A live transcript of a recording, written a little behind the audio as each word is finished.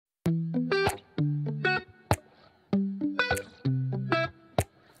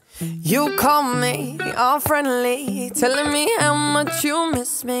You call me all friendly, telling me how much you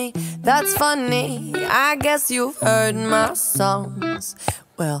miss me. That's funny, I guess you've heard my songs.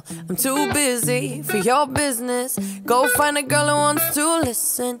 Well, I'm too busy for your business. Go find a girl who wants to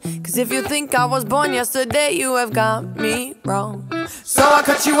listen. Cause if you think I was born yesterday, you have got me wrong. So I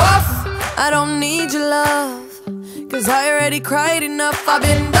cut you off, I don't need your love. Cause I already cried enough, I've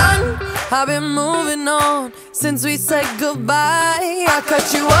been done, I've been moving on since we said goodbye. I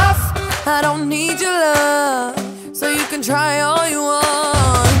cut you off, I don't need your love. So you can try all you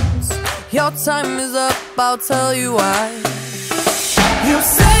want. Your time is up, I'll tell you why. You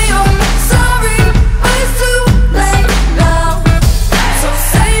say you're sorry, but it's too late now. So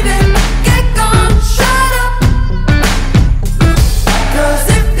save it, get gone, shut up. Cause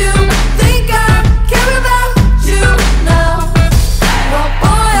if you think I care about you now, well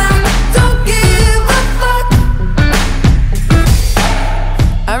boy, I don't give a fuck.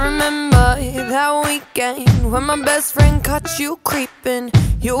 I remember that weekend when my best friend caught you creeping.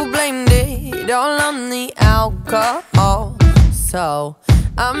 You blamed it all on the alcohol. So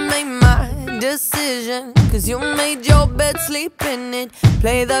I made my decision, cause you made your bed, sleep in it.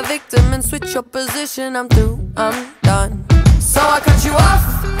 Play the victim and switch your position. I'm through, I'm done. So I cut you off,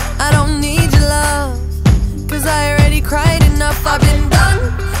 I don't need your love. Cause I already cried enough, I've been done,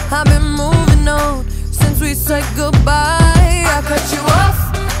 I've been moving on since we said goodbye. I cut you off,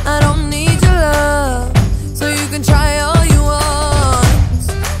 I don't need your love. So you can try all you want.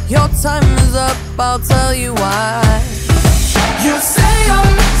 Your time is up, I'll tell you why. You say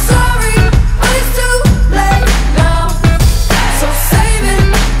you're sorry, but it's too late now. So save it,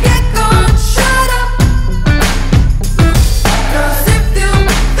 get gone, shut up. Cause if you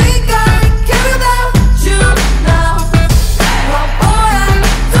think I care about you now, well boy, I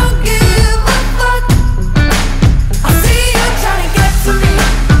don't give a fuck. I see you trying to get to me,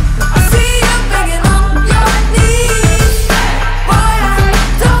 I see you begging on your knees. Boy, I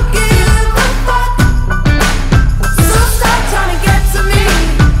don't give a fuck. So stop trying to get to me,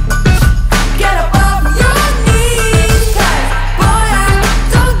 get up off your knees. Cause boy, I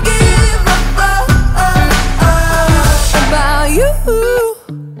don't give a fuck about you.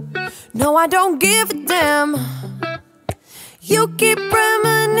 No, I don't give a damn. You keep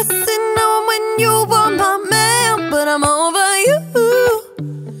reminiscing on when you were my man, but I'm over you.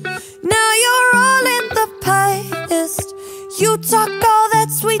 Now you're all in the past. You talk all that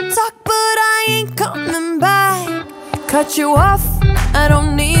sweet talk, but I ain't coming back. Cut you off, I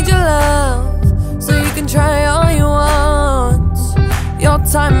don't need your love. So you can try all you want. Your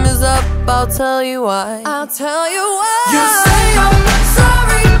time is up, I'll tell you why. I'll tell you why.